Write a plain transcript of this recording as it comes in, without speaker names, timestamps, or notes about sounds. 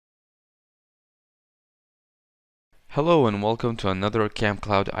Hello and welcome to another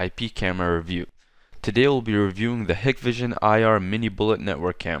Camcloud IP camera review. Today we'll be reviewing the Hikvision IR Mini Bullet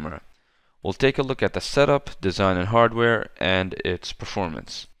Network camera. We'll take a look at the setup, design and hardware, and its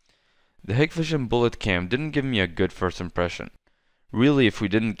performance. The Hikvision Bullet Cam didn't give me a good first impression. Really, if we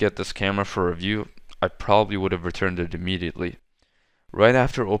didn't get this camera for review, I probably would have returned it immediately. Right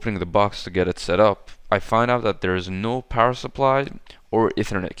after opening the box to get it set up, I find out that there is no power supply or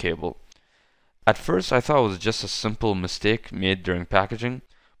Ethernet cable. At first I thought it was just a simple mistake made during packaging,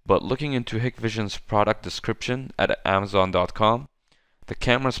 but looking into Hikvision's product description at Amazon.com, the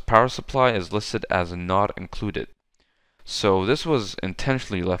camera's power supply is listed as not included. So this was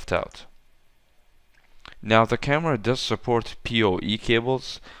intentionally left out. Now the camera does support PoE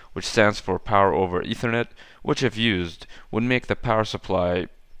cables, which stands for Power over Ethernet, which if used would make the power supply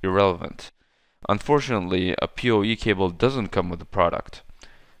irrelevant. Unfortunately, a PoE cable doesn't come with the product.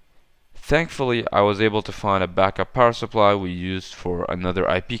 Thankfully, I was able to find a backup power supply we used for another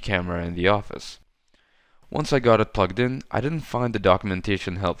IP camera in the office. Once I got it plugged in, I didn't find the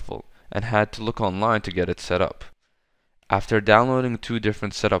documentation helpful and had to look online to get it set up. After downloading 2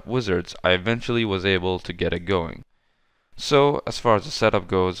 different setup wizards, I eventually was able to get it going. So, as far as the setup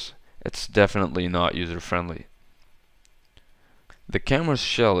goes, it's definitely not user-friendly. The camera's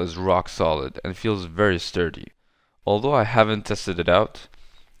shell is rock solid and feels very sturdy. Although I haven't tested it out,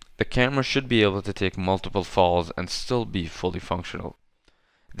 the camera should be able to take multiple falls and still be fully functional.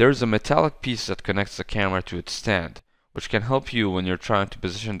 There is a metallic piece that connects the camera to its stand, which can help you when you're trying to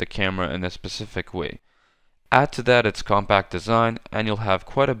position the camera in a specific way. Add to that its compact design and you'll have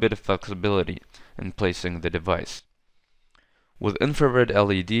quite a bit of flexibility in placing the device. With infrared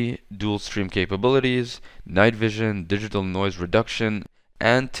LED, dual stream capabilities, night vision, digital noise reduction,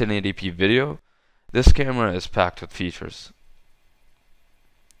 and 1080p video, this camera is packed with features.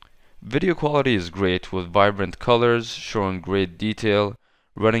 Video quality is great with vibrant colors showing great detail,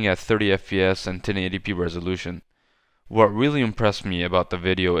 running at 30 FPS and 1080p resolution. What really impressed me about the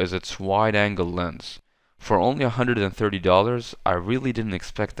video is its wide-angle lens. For only $130, I really didn't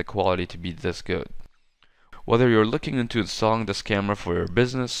expect the quality to be this good. Whether you're looking into installing this camera for your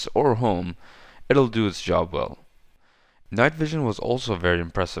business or home, it'll do its job well. Night vision was also very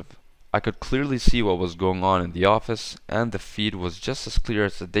impressive. I could clearly see what was going on in the office, and the feed was just as clear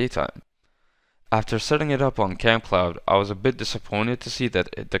as the daytime. After setting it up on Camcloud, I was a bit disappointed to see that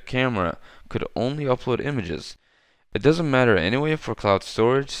the camera could only upload images. It doesn't matter anyway for cloud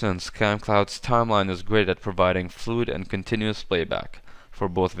storage, since Camcloud's timeline is great at providing fluid and continuous playback for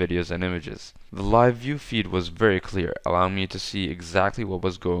both videos and images. The live view feed was very clear, allowing me to see exactly what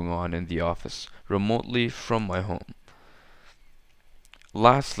was going on in the office, remotely from my home.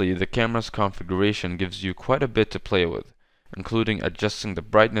 Lastly, the camera's configuration gives you quite a bit to play with, including adjusting the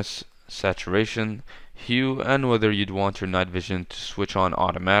brightness, saturation, hue, and whether you'd want your night vision to switch on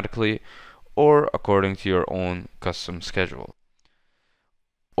automatically or according to your own custom schedule.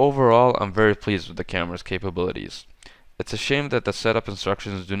 Overall, I'm very pleased with the camera's capabilities. It's a shame that the setup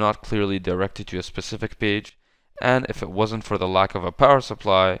instructions do not clearly direct you to a specific page, and if it wasn't for the lack of a power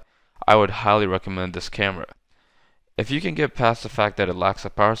supply, I would highly recommend this camera. If you can get past the fact that it lacks a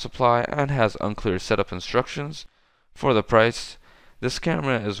power supply and has unclear setup instructions, for the price, this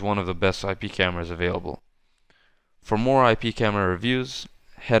camera is one of the best IP cameras available. For more IP camera reviews,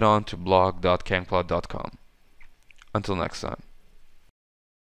 head on to blog.camcloud.com. Until next time.